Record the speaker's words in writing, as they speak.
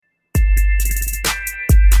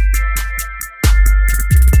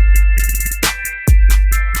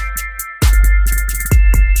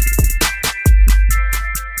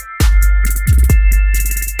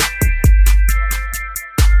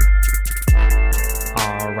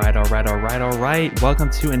All right. Welcome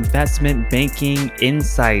to Investment Banking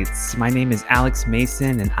Insights. My name is Alex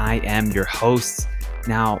Mason and I am your host.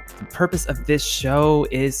 Now, the purpose of this show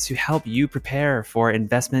is to help you prepare for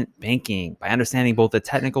investment banking by understanding both the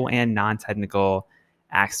technical and non-technical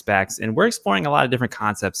aspects. And we're exploring a lot of different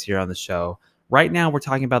concepts here on the show. Right now, we're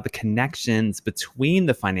talking about the connections between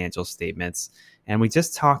the financial statements. And we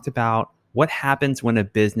just talked about what happens when a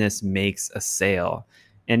business makes a sale.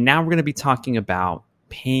 And now we're going to be talking about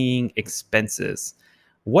paying expenses.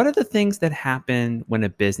 What are the things that happen when a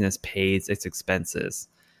business pays its expenses?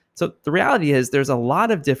 So the reality is there's a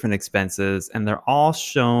lot of different expenses and they're all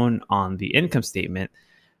shown on the income statement.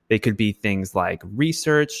 They could be things like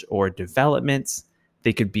research or development.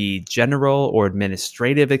 They could be general or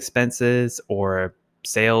administrative expenses or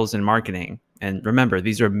sales and marketing. And remember,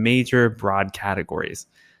 these are major broad categories.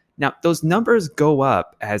 Now, those numbers go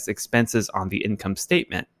up as expenses on the income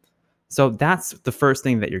statement. So that's the first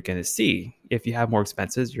thing that you're going to see. If you have more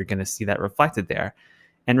expenses, you're going to see that reflected there.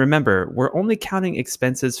 And remember, we're only counting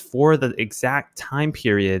expenses for the exact time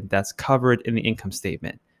period that's covered in the income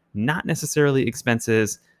statement, not necessarily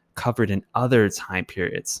expenses covered in other time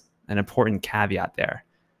periods. An important caveat there.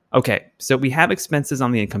 Okay, so we have expenses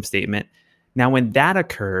on the income statement. Now, when that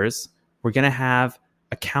occurs, we're going to have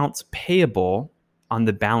accounts payable on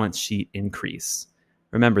the balance sheet increase.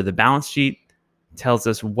 Remember, the balance sheet tells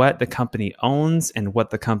us what the company owns and what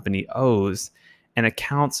the company owes. And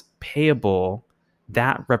accounts payable,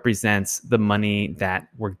 that represents the money that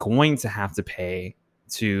we're going to have to pay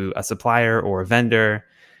to a supplier or a vendor.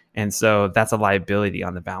 And so that's a liability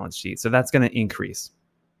on the balance sheet. So that's going to increase.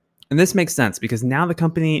 And this makes sense because now the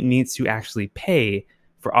company needs to actually pay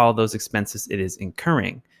for all those expenses it is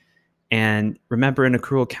incurring. And remember, in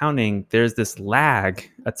accrual accounting, there's this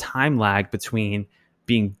lag, a time lag between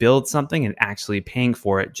being billed something and actually paying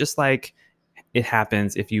for it, just like it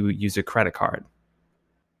happens if you use a credit card.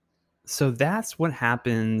 So that's what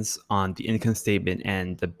happens on the income statement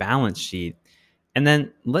and the balance sheet. And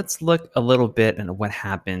then let's look a little bit at what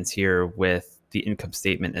happens here with the income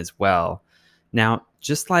statement as well. Now,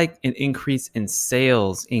 just like an increase in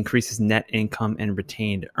sales increases net income and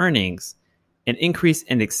retained earnings, an increase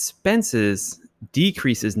in expenses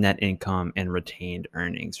decreases net income and retained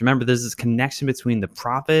earnings. Remember, there's this connection between the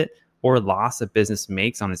profit or loss a business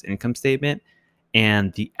makes on its income statement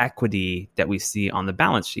and the equity that we see on the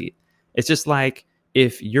balance sheet. It's just like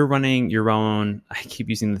if you're running your own, I keep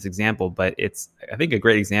using this example, but it's, I think, a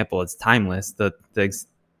great example. It's timeless. The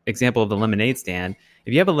example of the lemonade stand.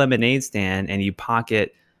 If you have a lemonade stand and you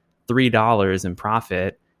pocket $3 in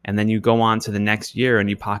profit, and then you go on to the next year and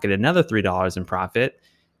you pocket another $3 in profit,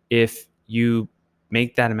 if you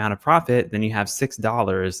make that amount of profit, then you have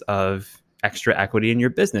 $6 of extra equity in your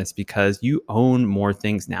business because you own more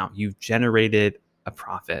things now. You've generated a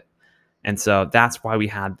profit. And so that's why we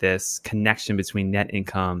had this connection between net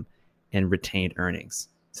income and retained earnings.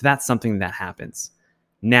 So that's something that happens.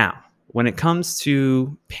 Now, when it comes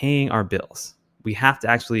to paying our bills, we have to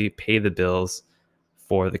actually pay the bills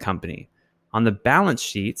for the company. On the balance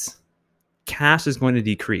sheets, cash is going to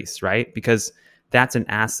decrease, right? Because that's an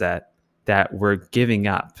asset that we're giving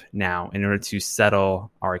up now in order to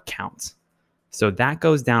settle our accounts. So that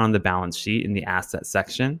goes down on the balance sheet in the asset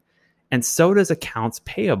section. And so does accounts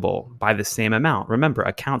payable by the same amount. Remember,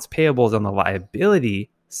 accounts payable is on the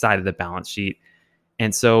liability side of the balance sheet.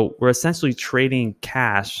 And so we're essentially trading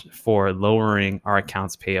cash for lowering our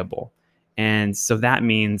accounts payable. And so that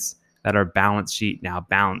means that our balance sheet now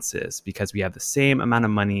balances because we have the same amount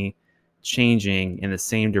of money changing in the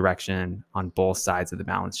same direction on both sides of the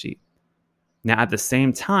balance sheet. Now, at the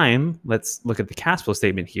same time, let's look at the cash flow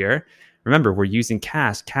statement here. Remember, we're using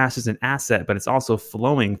cash. Cash is an asset, but it's also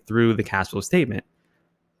flowing through the cash flow statement.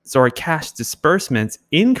 So our cash disbursements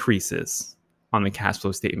increases on the cash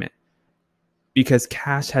flow statement because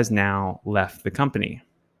cash has now left the company.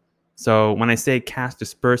 So when I say cash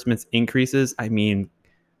disbursements increases, I mean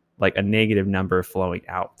like a negative number flowing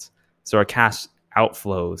out. So our cash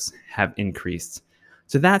outflows have increased.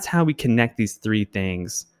 So that's how we connect these three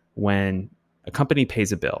things when a company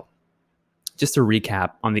pays a bill. Just to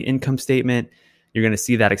recap, on the income statement, you're going to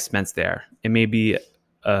see that expense there. It may be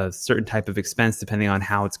a certain type of expense depending on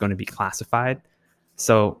how it's going to be classified.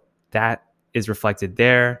 So that is reflected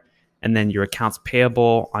there. And then your accounts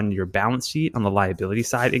payable on your balance sheet on the liability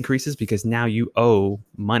side increases because now you owe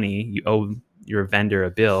money. You owe your vendor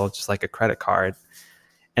a bill, just like a credit card.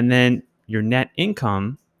 And then your net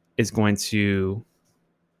income is going to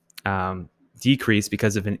decrease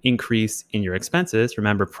because of an increase in your expenses.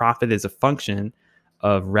 Remember, profit is a function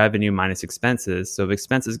of revenue minus expenses. So if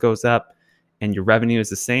expenses goes up and your revenue is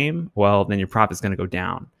the same, well, then your profit is going to go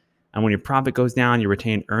down. And when your profit goes down, your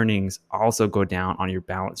retained earnings also go down on your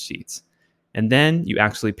balance sheets. And then you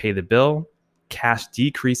actually pay the bill. Cash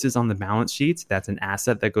decreases on the balance sheet. That's an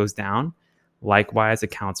asset that goes down. Likewise,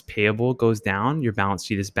 accounts payable goes down. Your balance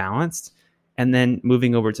sheet is balanced. And then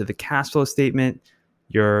moving over to the cash flow statement,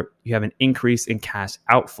 you have an increase in cash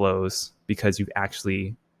outflows because you've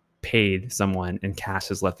actually paid someone and cash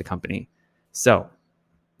has left the company. So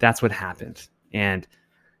that's what happened. And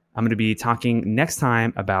I'm going to be talking next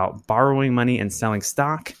time about borrowing money and selling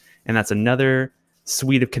stock. And that's another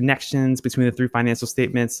suite of connections between the three financial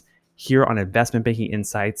statements here on Investment Banking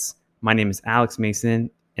Insights. My name is Alex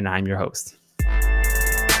Mason, and I'm your host.